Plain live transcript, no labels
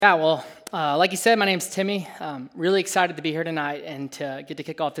Like you said, my name's Timmy. Really excited to be here tonight and to get to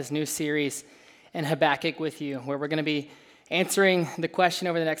kick off this new series in Habakkuk with you, where we're going to be answering the question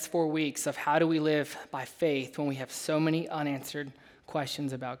over the next 4 weeks of how do we live by faith when we have so many unanswered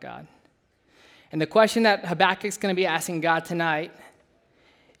questions about God. And the question that Habakkuk's going to be asking God tonight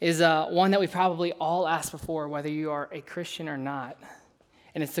is one that we've probably all asked before, whether you are a Christian or not.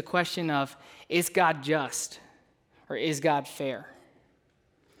 And it's the question of, is God just or is God fair?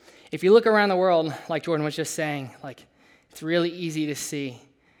 If you look around the world, like Jordan was just saying, it's really easy to see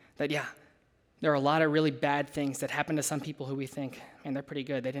that, there are a lot of really bad things that happen to some people who we think, man, they're pretty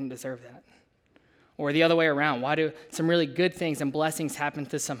good. They didn't deserve that. Or the other way around. Why do some really good things and blessings happen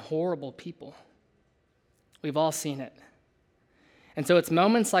to some horrible people? We've all seen it. And so it's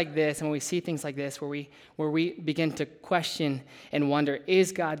moments like this, and when we see things like this, where we begin to question and wonder,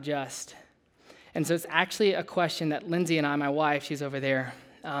 is God just? And so it's actually a question that Lindsay and I, my wife, she's over there,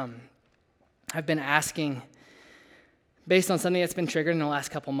 I've been asking based on something that's been triggered in the last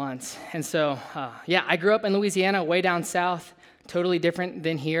couple months. And so, I grew up in Louisiana, way down south, totally different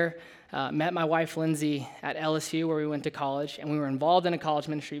than here. Met my wife, Lindsay, at LSU, where we went to college, and we were involved in a college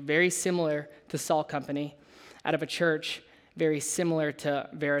ministry very similar to Salt Company, out of a church very similar to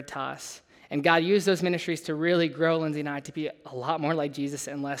Veritas. And God used those ministries to really grow Lindsay and I to be a lot more like Jesus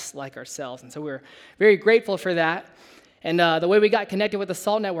and less like ourselves. And so we're very grateful for that. And the way we got connected with the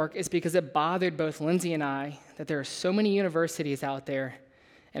SALT Network is because it bothered both Lindsay and I that there are so many universities out there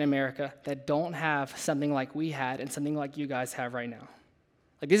in America that don't have something like we had and something like you guys have right now.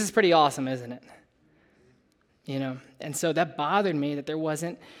 This is pretty awesome, isn't it? And so that bothered me that there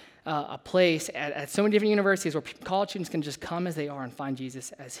wasn't a place at so many different universities where college students can just come as they are and find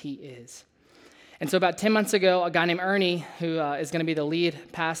Jesus as he is. And so about 10 months ago, a guy named Ernie, who is going to be the lead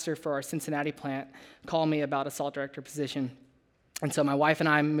pastor for our Cincinnati plant, called me about a SALT director position. And so my wife and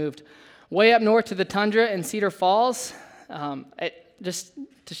I moved way up north to the tundra in Cedar Falls. Just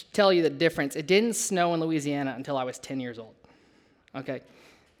to tell you the difference, it didn't snow in Louisiana until I was 10 years old. Okay?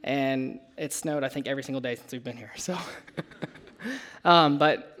 And it snowed, I think, every single day since we've been here. So,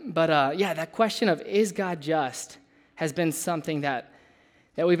 that question of is God just has been something that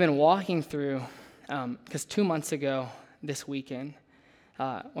we've been walking through. Because 2 months ago, this weekend,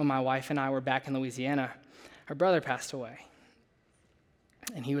 when my wife and I were back in Louisiana, her brother passed away.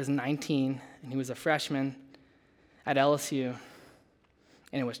 And he was 19, and he was a freshman at LSU.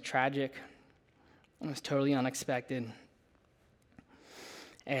 And it was tragic. It was totally unexpected.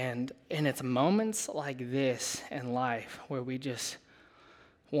 And it's moments like this in life where we just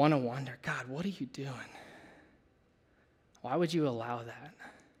want to wonder, God, what are you doing? Why would you allow that?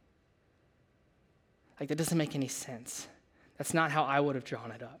 That doesn't make any sense. That's not how I would have drawn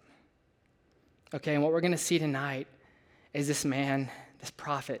it up. Okay, and what we're going to see tonight is this man, this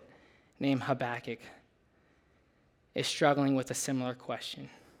prophet named Habakkuk, is struggling with a similar question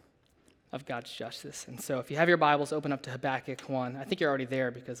of God's justice. And so if you have your Bibles, open up to Habakkuk 1. I think you're already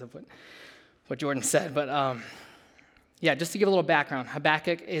there because of what Jordan said. But just to give a little background,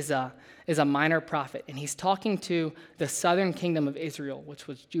 Habakkuk is a minor prophet, and he's talking to the southern kingdom of Israel, which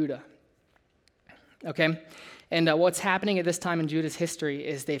was Judah. Okay? And what's happening at this time in Judah's history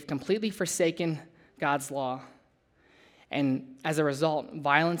is they've completely forsaken God's law. And as a result,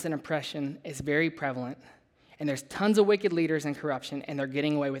 violence and oppression is very prevalent. And there's tons of wicked leaders and corruption, and they're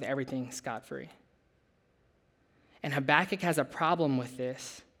getting away with everything scot-free. And Habakkuk has a problem with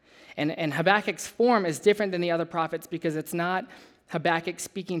this. And Habakkuk's form is different than the other prophets because it's not Habakkuk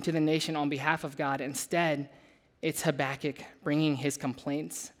speaking to the nation on behalf of God. Instead, it's Habakkuk bringing his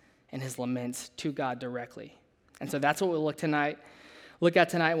complaints and his laments to God directly. And so that's what we'll look at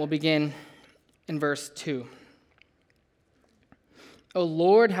tonight. We'll begin in verse 2. O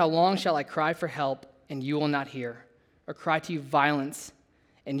Lord, how long shall I cry for help, and you will not hear, or cry to you violence,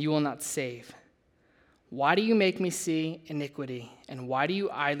 and you will not save? Why do you make me see iniquity, and why do you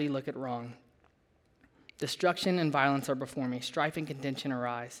idly look at wrong? Destruction and violence are before me, strife and contention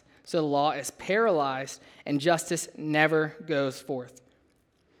arise. So the law is paralyzed, and justice never goes forth.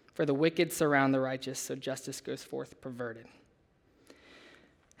 For the wicked surround the righteous, so justice goes forth perverted.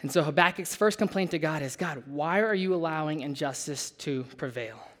 And so Habakkuk's first complaint to God is, God, why are you allowing injustice to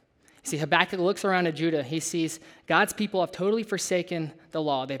prevail? You see, Habakkuk looks around at Judah. He sees God's people have totally forsaken the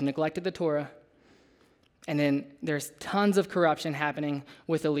law. They've neglected the Torah. And then there's tons of corruption happening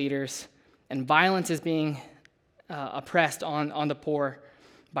with the leaders, and violence is being oppressed on the poor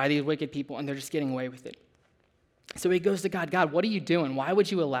by these wicked people, and they're just getting away with it. So he goes to God, God, what are you doing? Why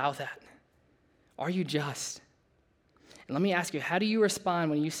would you allow that? Are you just? And let me ask you, how do you respond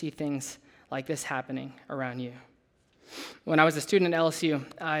when you see things like this happening around you? When I was a student at LSU,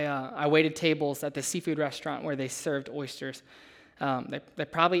 I waited tables at the seafood restaurant where they served oysters. There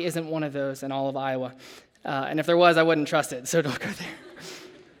probably isn't one of those in all of Iowa. And if there was, I wouldn't trust it, so don't go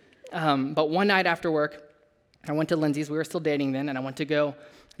there. But one night after work, I went to Lindsay's. We were still dating then, and I went to go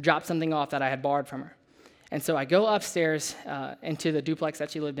drop something off that I had borrowed from her. And so I go upstairs into the duplex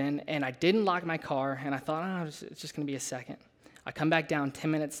that she lived in, and I didn't lock my car, and I thought, it's just going to be a second. I come back down 10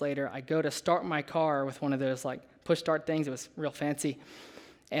 minutes later. I go to start my car with one of those like push start things. It was real fancy.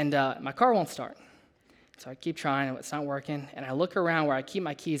 And my car won't start. So I keep trying, and it's not working. And I look around where I keep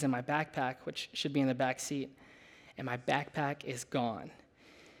my keys in my backpack, which should be in the back seat, and my backpack is gone.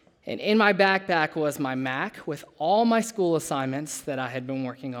 And in my backpack was my Mac with all my school assignments that I had been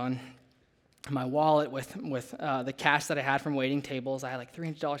working on, my wallet with the cash that I had from waiting tables. I had like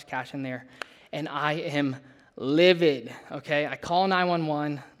 $300 cash in there, and I am livid, okay? I call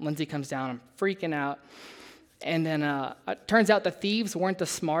 911. Lindsay comes down. I'm freaking out. And then it turns out the thieves weren't the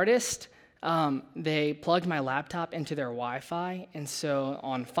smartest. They plugged my laptop into their Wi-Fi, and so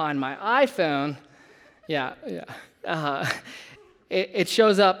on Find My iPhone, it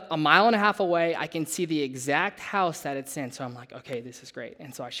shows up a mile and a half away. I can see the exact house that it's in, so I'm like, okay, this is great.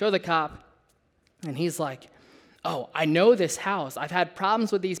 And so I show the cop, and he's like, oh, I know this house. I've had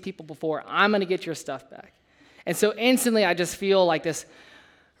problems with these people before. I'm going to get your stuff back. And so instantly I just feel like this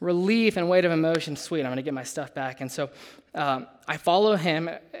relief and weight of emotion. Sweet, I'm going to get my stuff back. And so I follow him.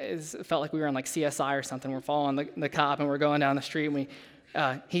 It felt like we were on like CSI or something. We're following the cop, and we're going down the street.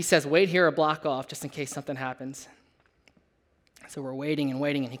 And he says, wait here a block off just in case something happens. So we're waiting,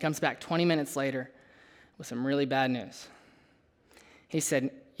 and he comes back 20 minutes later with some really bad news. He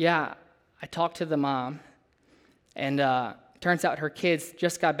said, yeah, I talked to the mom, and turns out her kids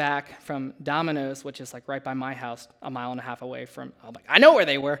just got back from Domino's, which is like right by my house, a mile and a half away from, I'm like, I know where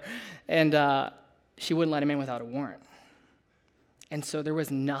they were, and she wouldn't let him in without a warrant. And so there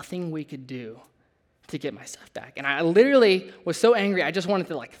was nothing we could do to get my stuff back. And I literally was so angry, I just wanted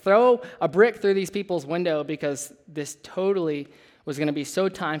to like throw a brick through these people's window because this totally was going to be so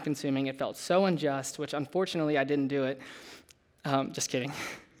time-consuming. It felt so unjust, which unfortunately I didn't do it. Just kidding.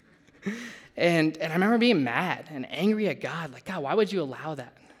 And I remember being mad and angry at God. Like, God, why would you allow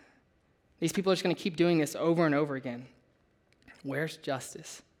that? These people are just going to keep doing this over and over again. Where's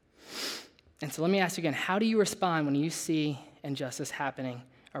justice? And so let me ask you again, how do you respond when you see injustice happening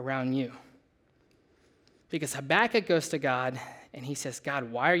around you? Because Habakkuk goes to God and he says,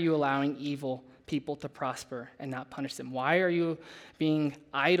 God, why are you allowing evil people to prosper and not punish them? Why are you being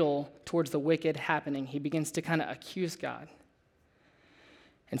idle towards the wicked happening? He begins to kind of accuse God.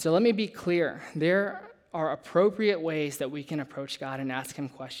 And so let me be clear. There are appropriate ways that we can approach God and ask him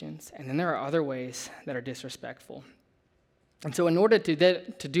questions, and then there are other ways that are disrespectful. And so in order to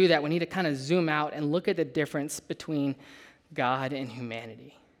do that, we need to kind of zoom out and look at the difference between God and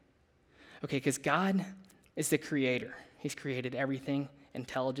humanity. Okay, because God is the creator. He's created everything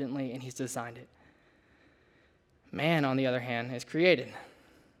intelligently, and he's designed it. Man, on the other hand, is created.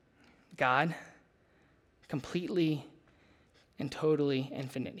 God, completely and totally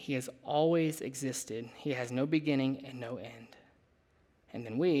infinite. He has always existed. He has no beginning and no end. And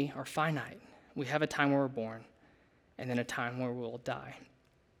then we are finite. We have a time where we're born, and then a time where we'll die.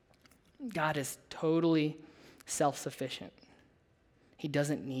 God is totally self-sufficient. He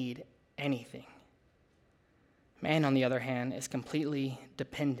doesn't need anything. Man, on the other hand, is completely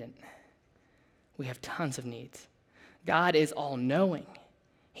dependent. We have tons of needs. God is all-knowing.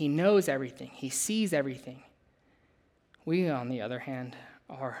 He knows everything. He sees everything. We, on the other hand,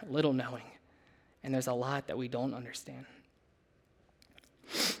 are little knowing, and there's a lot that we don't understand.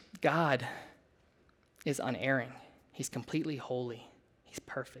 God is unerring. He's completely holy. He's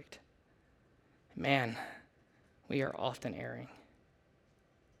perfect. Man, we are often erring,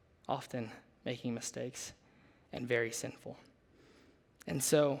 often making mistakes, and very sinful. And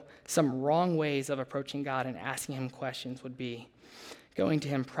so some wrong ways of approaching God and asking him questions would be going to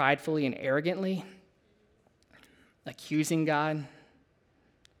him pridefully and arrogantly, accusing God,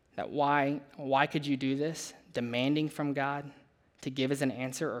 that why could you do this? Demanding from God to give us an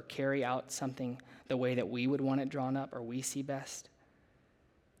answer or carry out something the way that we would want it drawn up or we see best.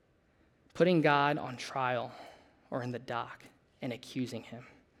 Putting God on trial or in the dock and accusing him.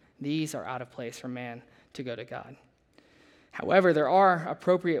 These are out of place for man to go to God. However, there are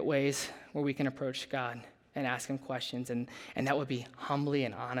appropriate ways where we can approach God and ask him questions, and that would be humbly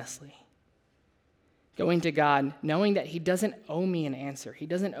and honestly. Going to God, knowing that he doesn't owe me an answer. He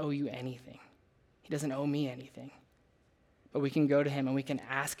doesn't owe you anything. He doesn't owe me anything. But we can go to him and we can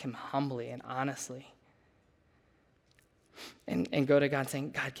ask him humbly and honestly. And go to God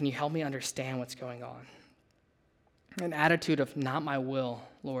saying, God, can you help me understand what's going on? An attitude of, not my will,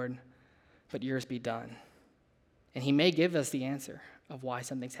 Lord, but yours be done. And he may give us the answer of why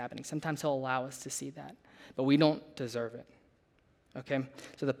something's happening. Sometimes he'll allow us to see that, but we don't deserve it. Okay?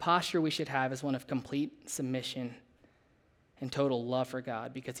 So the posture we should have is one of complete submission and total love for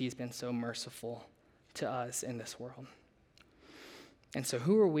God because he's been so merciful to us in this world. And so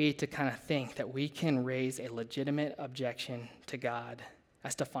who are we to kind of think that we can raise a legitimate objection to God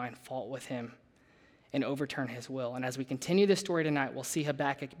as to find fault with him and overturn his will? And as we continue this story tonight, we'll see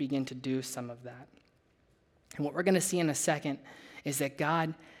Habakkuk begin to do some of that. And what we're going to see in a second is that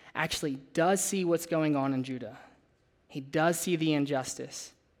God actually does see what's going on in Judah. He does see the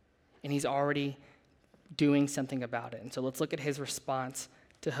injustice, and he's already doing something about it. And so let's look at his response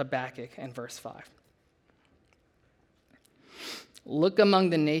to Habakkuk in verse 5. Look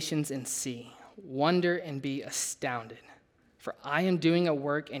among the nations and see, wonder and be astounded. For I am doing a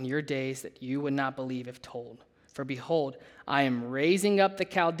work in your days that you would not believe if told. For behold, I am raising up the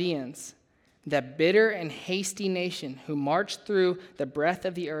Chaldeans, that bitter and hasty nation who march through the breadth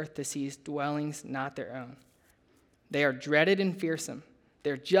of the earth to seize dwellings not their own. They are dreaded and fearsome.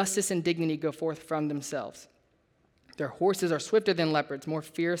 Their justice and dignity go forth from themselves. Their horses are swifter than leopards, more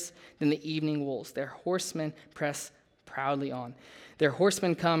fierce than the evening wolves. Their horsemen press proudly on. Their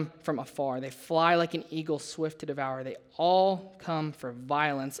horsemen come from afar. They fly like an eagle swift to devour. They all come for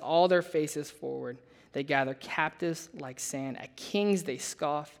violence, all their faces forward. They gather captives like sand. At kings they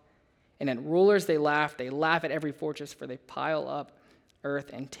scoff, and at rulers they laugh. They laugh at every fortress, for they pile up earth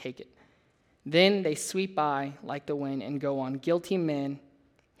and take it. Then they sweep by like the wind and go on, guilty men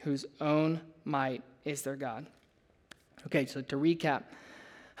whose own might is their God. Okay, so to recap,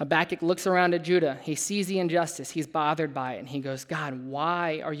 Habakkuk looks around at Judah. He sees the injustice. He's bothered by it. And he goes, God,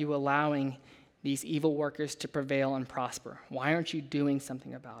 why are you allowing these evil workers to prevail and prosper? Why aren't you doing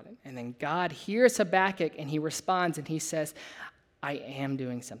something about it? And then God hears Habakkuk and he responds and he says, I am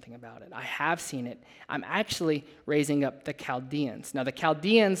doing something about it. I have seen it. I'm actually raising up the Chaldeans. Now, the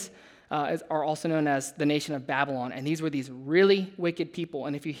Chaldeans are also known as the nation of Babylon. And these were these really wicked people.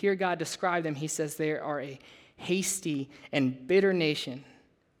 And if you hear God describe them, he says they are a hasty and bitter nation.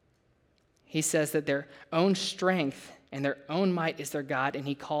 He says that their own strength and their own might is their God, and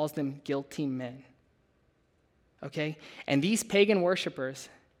he calls them guilty men. Okay? And these pagan worshipers,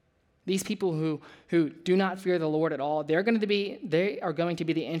 these people who do not fear the Lord at all, they are going to be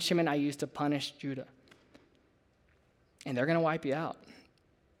the instrument I use to punish Judah. And they're going to wipe you out.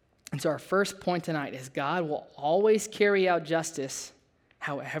 And so our first point tonight is God will always carry out justice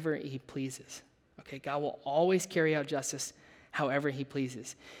however he pleases. Okay? God will always carry out justice however he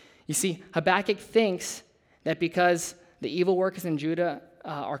pleases. You see, Habakkuk thinks that because the evil workers in Judah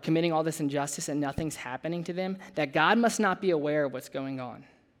are committing all this injustice and nothing's happening to them, that God must not be aware of what's going on.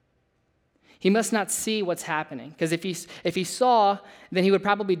 He must not see what's happening, because if he saw, then he would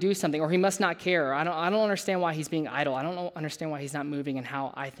probably do something, or he must not care. I don't understand why he's being idle. I don't understand why he's not moving and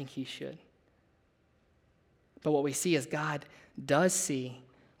how I think he should. But what we see is God does see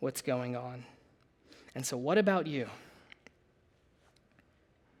what's going on. And so what about you?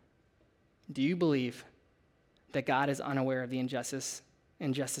 Do you believe that God is unaware of the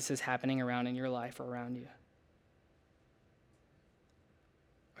injustices happening around in your life or around you?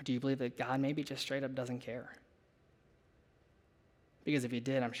 Or do you believe that God maybe just straight up doesn't care? Because if he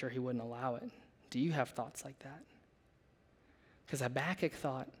did, I'm sure he wouldn't allow it. Do you have thoughts like that? Because Habakkuk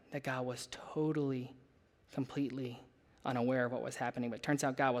thought that God was totally, completely unaware of what was happening. But it turns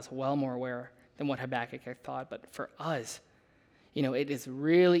out God was well more aware than what Habakkuk had thought. But for us, it is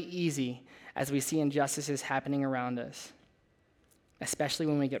really easy as we see injustices happening around us, especially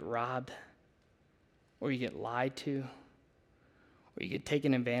when we get robbed, or you get lied to, or you get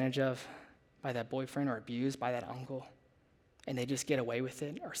taken advantage of by that boyfriend or abused by that uncle, and they just get away with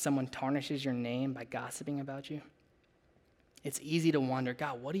it, or someone tarnishes your name by gossiping about you. It's easy to wonder,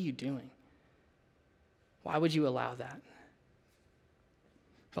 God, what are you doing? Why would you allow that?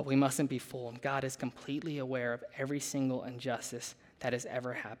 But we mustn't be fooled. God is completely aware of every single injustice that has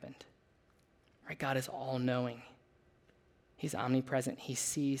ever happened. Right? God is all-knowing. He's omnipresent. He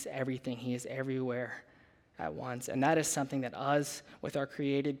sees everything. He is everywhere at once. And that is something that us, with our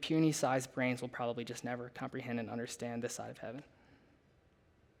created, puny-sized brains, will probably just never comprehend and understand this side of heaven.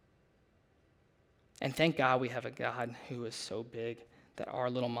 And thank God we have a God who is so big that our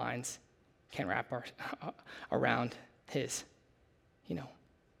little minds can't wrap around his,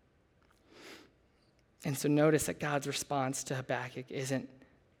 And so notice that God's response to Habakkuk isn't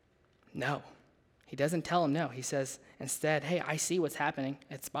no. He doesn't tell him no. He says instead, hey, I see what's happening.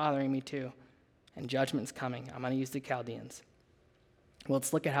 It's bothering me too. And judgment's coming. I'm going to use the Chaldeans. Well,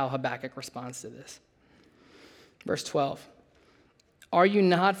 let's look at how Habakkuk responds to this. Verse 12. Are you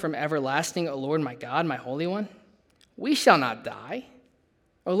not from everlasting, O Lord, my God, my Holy One? We shall not die.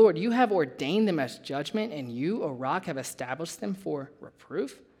 O Lord, you have ordained them as judgment, and you, O rock, have established them for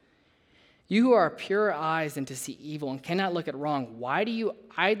reproof. You who are pure eyes and to see evil and cannot look at wrong, why do you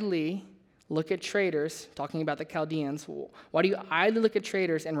idly look at traitors, talking about the Chaldeans, why do you idly look at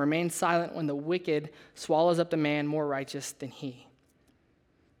traitors and remain silent when the wicked swallows up the man more righteous than he?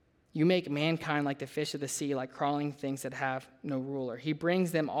 You make mankind like the fish of the sea, like crawling things that have no ruler. He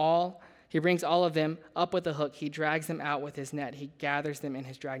brings all of them up with a hook. He drags them out with his net. He gathers them in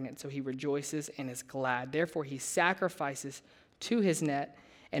his dragnet, so he rejoices and is glad. Therefore he sacrifices to his net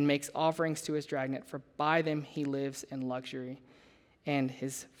and makes offerings to his dragnet, for by them he lives in luxury, and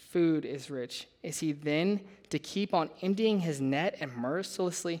his food is rich. Is he then to keep on emptying his net and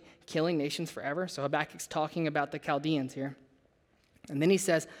mercilessly killing nations forever? So Habakkuk's talking about the Chaldeans here. And then he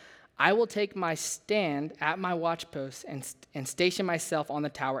says, I will take my stand at my watchpost and station myself on the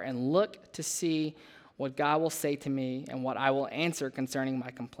tower and look to see what God will say to me and what I will answer concerning my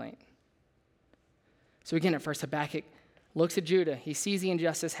complaint. So again, at first, Habakkuk looks at Judah. He sees the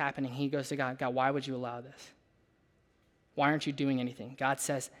injustice happening. He goes to God, God, why would you allow this? Why aren't you doing anything? God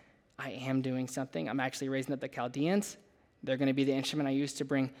says, I am doing something. I'm actually raising up the Chaldeans. They're going to be the instrument I use to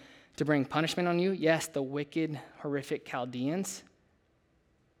bring punishment on you. Yes, the wicked, horrific Chaldeans.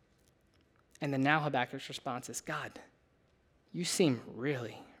 And then now Habakkuk's response is, God, you seem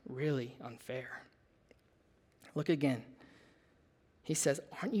really, really unfair. Look again. He says,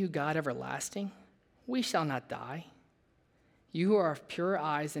 aren't you God everlasting? We shall not die. You who are of pure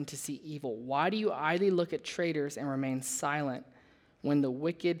eyes and to see evil, why do you idly look at traitors and remain silent when the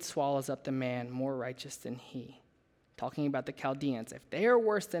wicked swallows up the man more righteous than he? Talking about the Chaldeans. If they are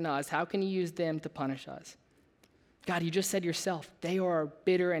worse than us, how can you use them to punish us? God, you just said yourself, they are a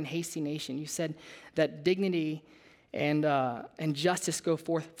bitter and hasty nation. You said that dignity and justice go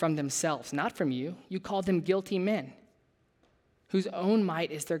forth from themselves, not from you. You called them guilty men whose own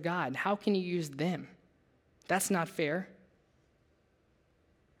might is their God. How can you use them? That's not fair.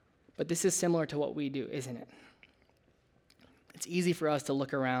 But this is similar to what we do, isn't it? It's easy for us to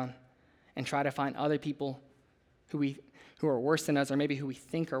look around and try to find other people who are worse than us, or maybe who we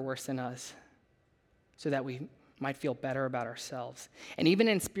think are worse than us, so that we might feel better about ourselves. And even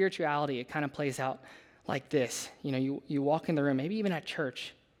in spirituality, it kind of plays out like this. You know, you walk in the room, maybe even at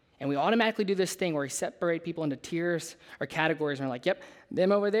church, and we automatically do this thing where we separate people into tiers or categories, and we're like, yep,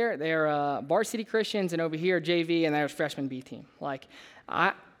 them over there, they're varsity Christians, and over here, JV, and there's freshman B team. Like,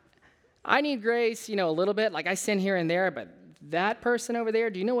 I need grace, a little bit. Like, I sin here and there, but that person over there,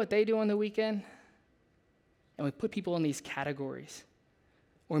 do you know what they do on the weekend? And we put people in these categories.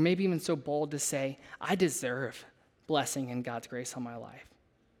 Or maybe even so bold to say, I deserve blessing and God's grace on my life.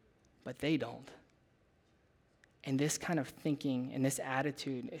 But they don't. And this kind of thinking and this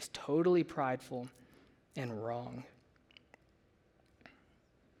attitude is totally prideful and wrong.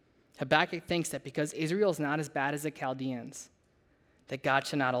 Habakkuk thinks that because Israel is not as bad as the Chaldeans, that God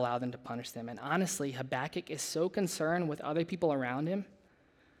should not allow them to punish them. And honestly, Habakkuk is so concerned with other people around him,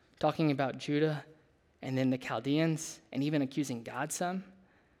 talking about Judah and then the Chaldeans, and even accusing God some,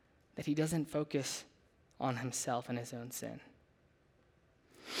 that he doesn't focus on himself and his own sin.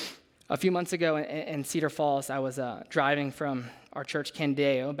 A few months ago in Cedar Falls, I was driving from our church,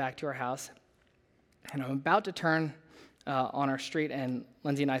 Candeo, back to our house, and I'm about to turn on our street in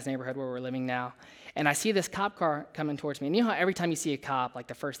Lindsay and I's neighborhood where we're living now, and I see this cop car coming towards me. And you know how every time you see a cop, like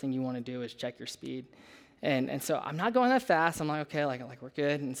the first thing you want to do is check your speed. And so I'm not going that fast. I'm like, okay, like we're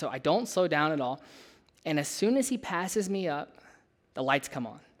good. And so I don't slow down at all. And as soon as he passes me up, the lights come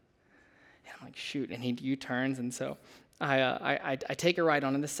on. And I'm like, shoot. And he U-turns. And so I take a right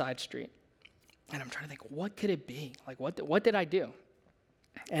onto the side street. And I'm trying to think, what could it be? Like, what did I do?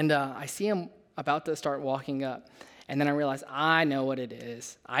 And I see him about to start walking up. And then I realize, I know what it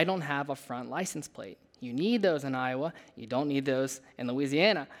is. I don't have a front license plate. You need those in Iowa. You don't need those in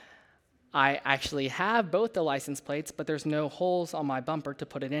Louisiana. I actually have both the license plates, but there's no holes on my bumper to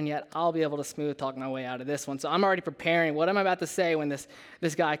put it in yet. I'll be able to smooth talk my way out of this one. So I'm already preparing. What am I about to say when this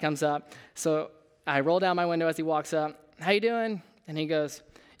guy comes up? So I roll down my window as he walks up. How you doing? And he goes,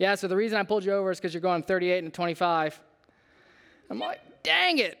 yeah, so the reason I pulled you over is because you're going 38 and 25. I'm like,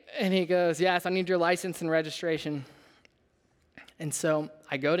 dang it. And he goes, yes, I need your license and registration. And so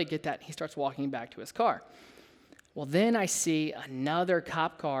I go to get that. He starts walking back to his car. Well, then I see another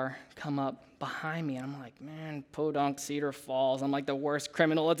cop car come up behind me, and I'm like, man, Podunk, Cedar Falls. I'm like the worst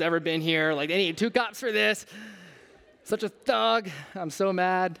criminal that's ever been here. Like, they need 2 cops for this. Such a thug. I'm so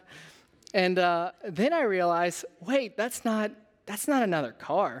mad. And then I realize, wait, that's not another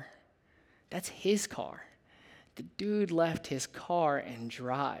car. That's his car. The dude left his car and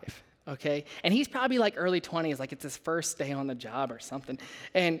drive, okay? And he's probably like early 20s, like it's his first day on the job or something.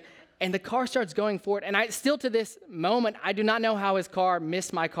 And the car starts going forward. And I still to this moment, I do not know how his car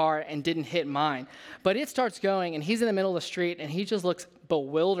missed my car and didn't hit mine. But it starts going, and he's in the middle of the street, and he just looks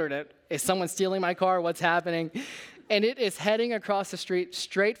bewildered at, is someone stealing my car? What's happening? And it is heading across the street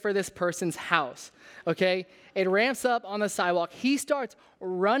straight for this person's house, okay? It ramps up on the sidewalk. He starts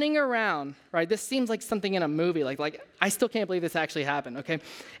running around, right? This seems like something in a movie. Like I still can't believe this actually happened, okay?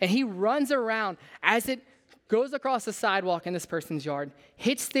 And he runs around as it goes across the sidewalk in this person's yard,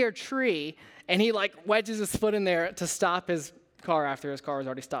 hits their tree, and he like wedges his foot in there to stop his car after his car was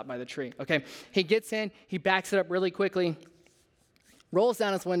already stopped by the tree, okay? He gets in, he backs it up really quickly, rolls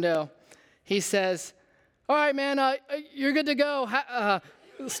down his window. He says, all right, man, you're good to go.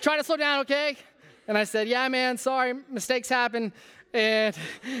 Let's try to slow down, okay? And I said, yeah, man, sorry, mistakes happen. And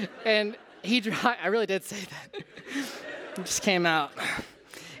I really did say that. It just came out.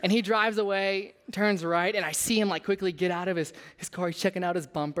 And he drives away, turns right, and I see him like quickly get out of his car. He's checking out his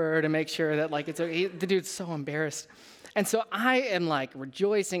bumper to make sure that like it's okay. The dude's so embarrassed. And so I am like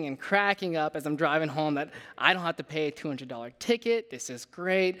rejoicing and cracking up as I'm driving home that I don't have to pay a $200 ticket. This is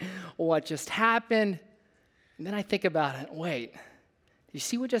great. What just happened? And then I think about it. Wait, you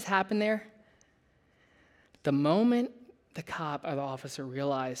see what just happened there? The moment the cop or the officer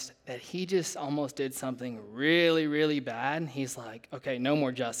realized that he just almost did something really, really bad, he's like, okay, no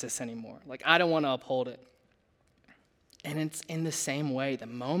more justice anymore. Like, I don't want to uphold it. And it's in the same way. The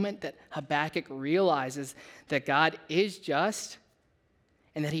moment that Habakkuk realizes that God is just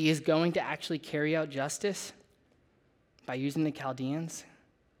and that he is going to actually carry out justice by using the Chaldeans,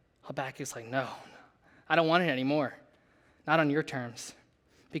 Habakkuk's like, no, I don't want it anymore. Not on your terms.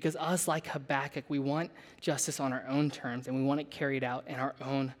 Because us, like Habakkuk, we want justice on our own terms, and we want it carried out in our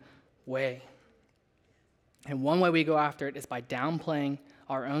own way. And one way we go after it is by downplaying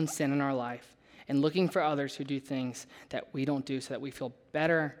our own sin in our life and looking for others who do things that we don't do so that we feel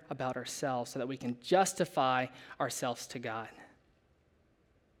better about ourselves, so that we can justify ourselves to God.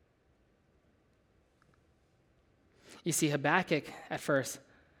 You see, Habakkuk, at first,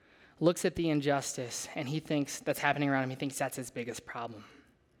 looks at the injustice, and he thinks that's happening around him. He thinks that's his biggest problem.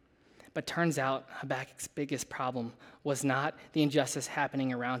 But turns out Habakkuk's biggest problem was not the injustice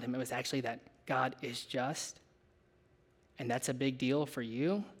happening around him. It was actually that God is just. And that's a big deal for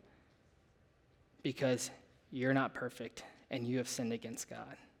you because you're not perfect and you have sinned against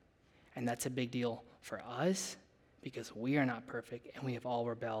God. And that's a big deal for us because we are not perfect and we have all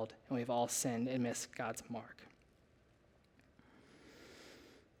rebelled and we have all sinned and missed God's mark.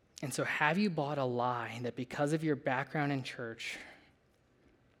 And so have you bought a lie that because of your background in church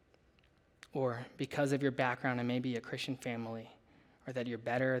or because of your background in maybe a Christian family, or that you're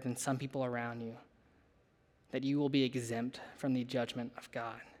better than some people around you, that you will be exempt from the judgment of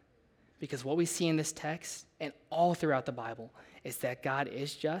God? Because what we see in this text and all throughout the Bible is that God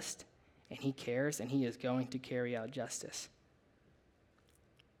is just, and he cares, and he is going to carry out justice.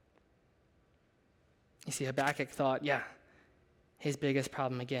 You see, Habakkuk thought, his biggest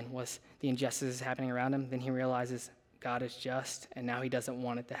problem, again, was the injustices happening around him. Then he realizes God is just, and now he doesn't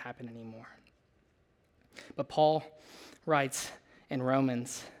want it to happen anymore. But Paul writes in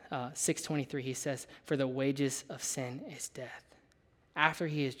Romans 6:23, he says, for the wages of sin is death. After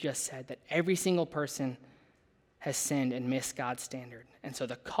he has just said that every single person has sinned and missed God's standard. And so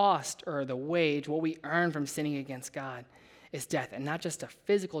the cost or the wage, what we earn from sinning against God, is death. And not just a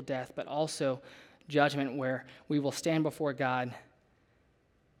physical death, but also judgment where we will stand before God.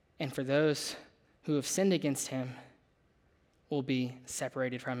 And for those who have sinned against him, will be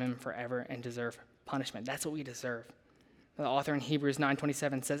separated from him forever and deserve punishment. That's what we deserve. The author in Hebrews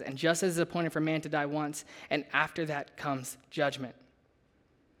 9:27 says, and just as it is appointed for man to die once, and after that comes judgment.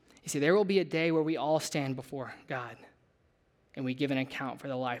 You see, there will be a day where we all stand before God, and we give an account for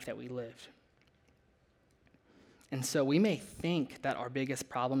the life that we lived. And so we may think that our biggest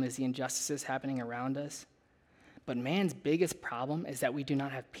problem is the injustices happening around us, but man's biggest problem is that we do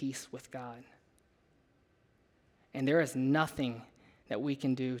not have peace with God. And there is nothing that we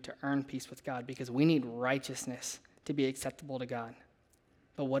can do to earn peace with God because we need righteousness to be acceptable to God.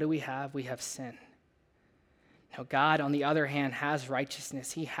 But what do we have? We have sin. Now, God, on the other hand, has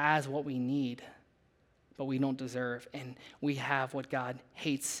righteousness. He has what we need, but we don't deserve. And we have what God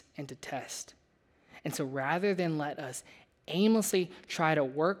hates and detests. And so rather than let us aimlessly try to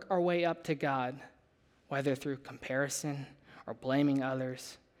work our way up to God, whether through comparison or blaming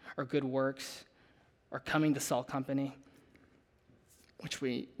others or good works or coming to Salt Company, which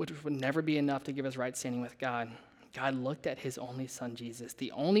would never be enough to give us right standing with God, God looked at his only son, Jesus,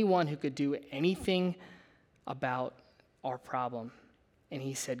 the only one who could do anything about our problem. And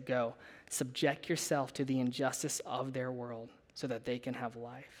he said, go, subject yourself to the injustice of their world so that they can have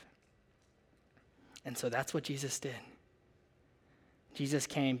life. And so that's what Jesus did. Jesus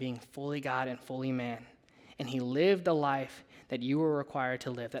came being fully God and fully man. And he lived the life that you were required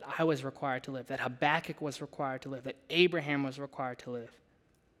to live, that I was required to live, that Habakkuk was required to live, that Abraham was required to live.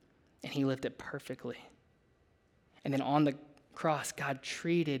 And he lived it perfectly. And then on the cross, God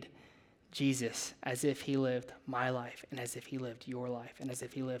treated Jesus as if he lived my life, and as if he lived your life, and as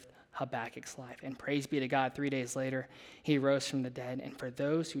if he lived Habakkuk's life. And praise be to God, 3 days later, he rose from the dead. And for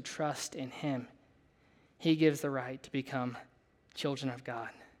those who trust in him, he gives the right to become children of God.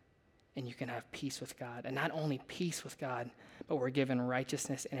 And you can have peace with God. And not only peace with God, but we're given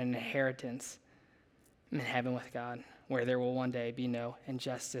righteousness and an inheritance in heaven with God, where there will one day be no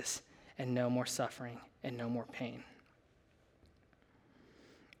injustice and no more suffering and no more pain.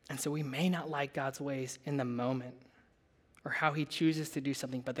 And so we may not like God's ways in the moment or how he chooses to do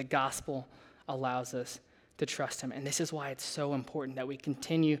something, but the gospel allows us to trust him. And this is why it's so important that we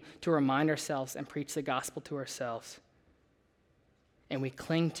continue to remind ourselves and preach the gospel to ourselves. And we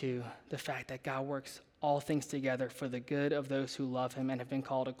cling to the fact that God works all things together for the good of those who love him and have been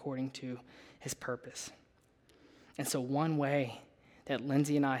called according to his purpose. And so one way that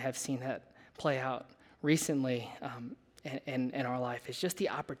Lindsay and I have seen that play out recently in our life is just the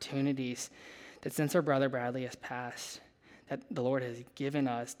opportunities that since our brother Bradley has passed, that the Lord has given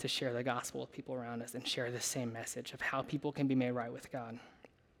us to share the gospel with people around us and share the same message of how people can be made right with God.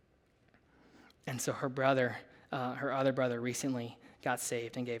 And so her other brother recently got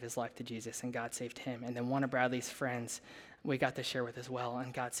saved and gave his life to Jesus, and God saved him. And then one of Bradley's friends we got to share with as well,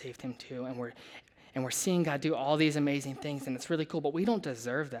 and God saved him too. And we're seeing God do all these amazing things, and it's really cool, but we don't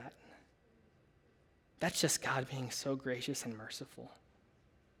deserve that. That's just God being so gracious and merciful.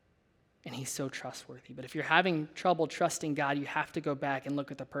 And he's so trustworthy. But if you're having trouble trusting God, you have to go back and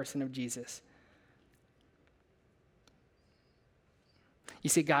look at the person of Jesus. You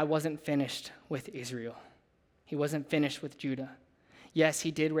see, God wasn't finished with Israel. He wasn't finished with Judah. Yes,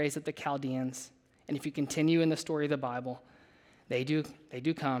 he did raise up the Chaldeans. And if you continue in the story of the Bible, they do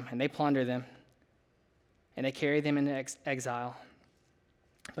come and they plunder them. And they carry them into exile.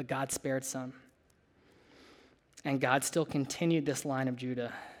 But God spared some. And God still continued this line of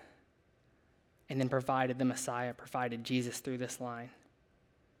Judah and then provided the Messiah, provided Jesus through this line.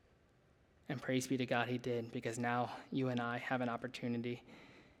 And praise be to God he did, because now you and I have an opportunity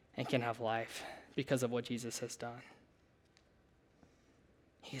and can have life because of what Jesus has done.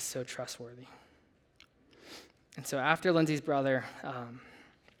 He is so trustworthy. And so after Lindsay's brother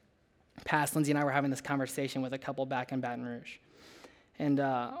passed, Lindsay and I were having this conversation with a couple back in Baton Rouge. And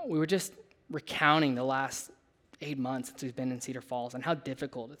we were just recounting the last 8 months since we've been in Cedar Falls and how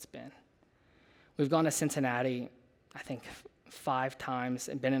difficult it's been. We've gone to Cincinnati, I think, 5 times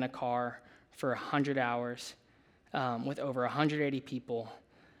and been in a car for 100 hours with over 180 people.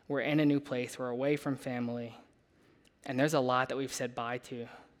 We're in a new place. We're away from family. And there's a lot that we've said bye to.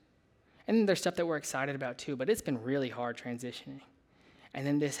 And there's stuff that we're excited about too, but it's been really hard transitioning. And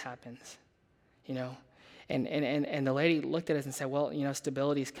then this happens, you know. And the lady looked at us and said, well, you know,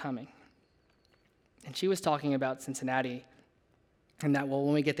 stability's coming. And she was talking about Cincinnati and that, well,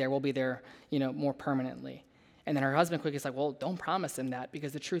 when we get there, we'll be there, you know, more permanently. And then her husband quickly is like, well, don't promise them that,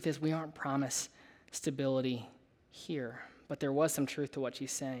 because the truth is we aren't promised stability here. But there was some truth to what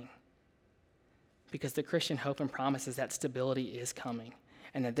she's saying. Because the Christian hope and promise is that stability is coming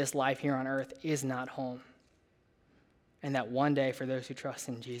and that this life here on earth is not home. And that one day, for those who trust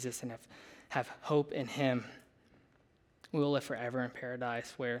in Jesus and have hope in him, we will live forever in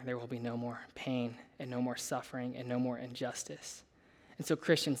paradise where there will be no more pain and no more suffering and no more injustice. And so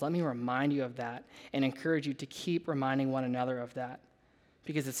Christians, let me remind you of that and encourage you to keep reminding one another of that,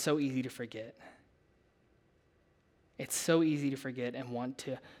 because it's so easy to forget. It's so easy to forget and want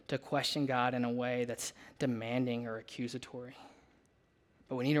to question God in a way that's demanding or accusatory.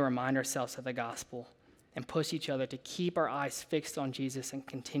 But we need to remind ourselves of the gospel and push each other to keep our eyes fixed on Jesus and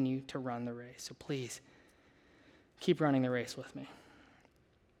continue to run the race. So please, keep running the race with me.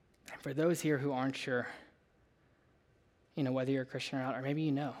 And for those here who aren't sure, you know, whether you're a Christian or not, or maybe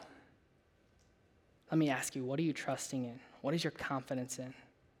you know, let me ask you, what are you trusting in? What is your confidence in?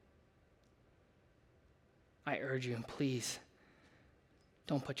 I urge you, please,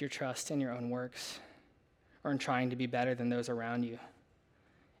 don't put your trust in your own works or in trying to be better than those around you.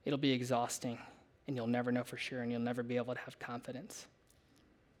 It'll be exhausting, and you'll never know for sure, and you'll never be able to have confidence.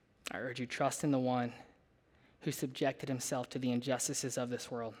 I urge you, trust in the one who subjected himself to the injustices of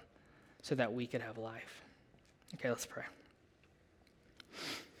this world so that we could have life. Okay, let's pray.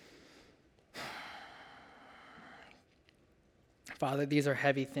 Father, these are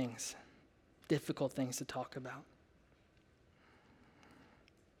heavy things, difficult things to talk about.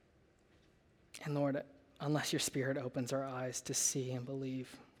 And Lord, unless your Spirit opens our eyes to see and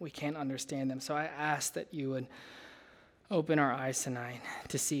believe, we can't understand them. So I ask that you would open our eyes tonight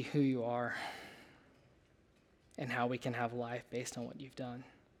to see who you are and how we can have life based on what you've done.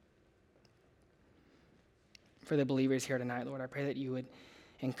 For the believers here tonight, Lord, I pray that you would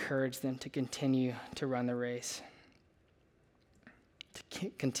encourage them to continue to run the race, to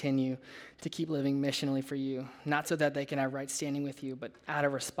continue to keep living missionally for you, not so that they can have right standing with you, but out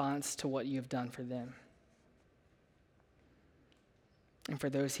of response to what you've done for them. And for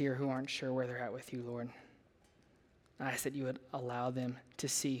those here who aren't sure where they're at with you, Lord, I ask that you would allow them to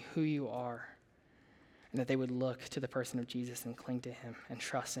see who you are and that they would look to the person of Jesus and cling to him and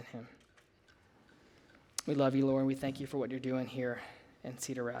trust in him. We love you, Lord, and we thank you for what you're doing here in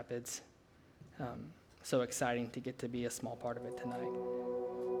Cedar Rapids. So exciting to get to be a small part of it tonight.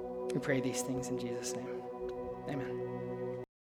 We pray these things in Jesus' name.